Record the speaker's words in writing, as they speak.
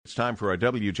It's time for our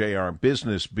WJR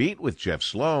Business Beat with Jeff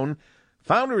Sloan,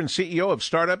 founder and CEO of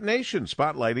Startup Nation,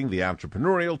 spotlighting the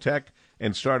entrepreneurial tech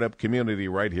and startup community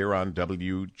right here on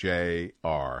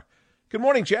WJR. Good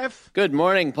morning, Jeff. Good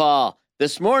morning, Paul.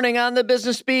 This morning on the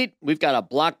Business Beat, we've got a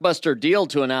blockbuster deal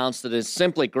to announce that is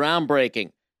simply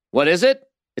groundbreaking. What is it?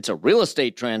 It's a real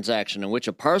estate transaction in which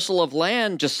a parcel of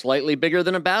land just slightly bigger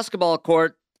than a basketball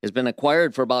court has been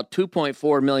acquired for about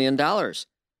 $2.4 million.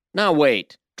 Now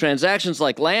wait, transactions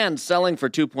like land selling for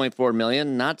 $2.4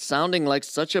 million not sounding like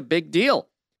such a big deal.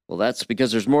 Well, that's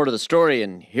because there's more to the story,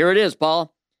 and here it is,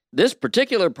 Paul. This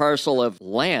particular parcel of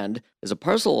land is a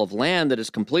parcel of land that is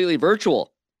completely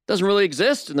virtual. It doesn't really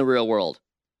exist in the real world.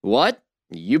 What?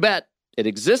 You bet. It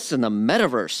exists in the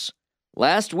metaverse.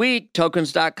 Last week,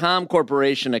 Tokens.com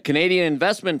Corporation, a Canadian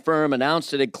investment firm,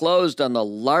 announced it had closed on the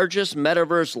largest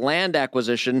metaverse land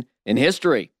acquisition in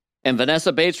history. And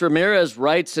Vanessa Bates Ramirez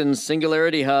writes in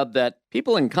Singularity Hub that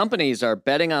people and companies are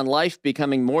betting on life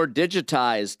becoming more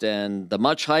digitized, and the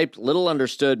much-hyped,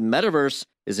 little-understood metaverse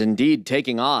is indeed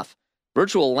taking off.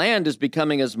 Virtual land is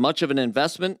becoming as much of an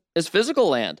investment as physical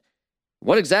land.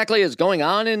 What exactly is going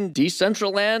on in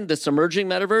Decentraland, this emerging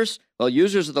metaverse? Well,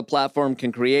 users of the platform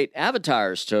can create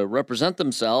avatars to represent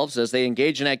themselves as they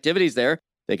engage in activities there.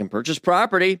 They can purchase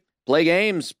property, play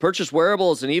games, purchase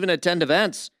wearables, and even attend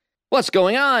events. What's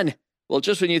going on? Well,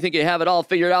 just when you think you have it all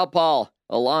figured out, Paul,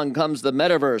 along comes the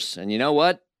metaverse. And you know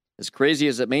what? As crazy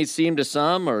as it may seem to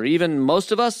some, or even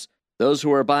most of us, those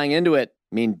who are buying into it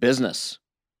mean business.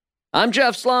 I'm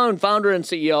Jeff Sloan, founder and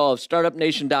CEO of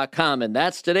StartupNation.com, and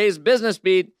that's today's Business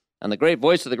Beat on the great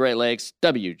voice of the Great Lakes,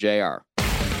 WJR.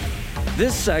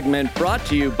 This segment brought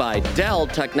to you by Dell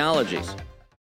Technologies.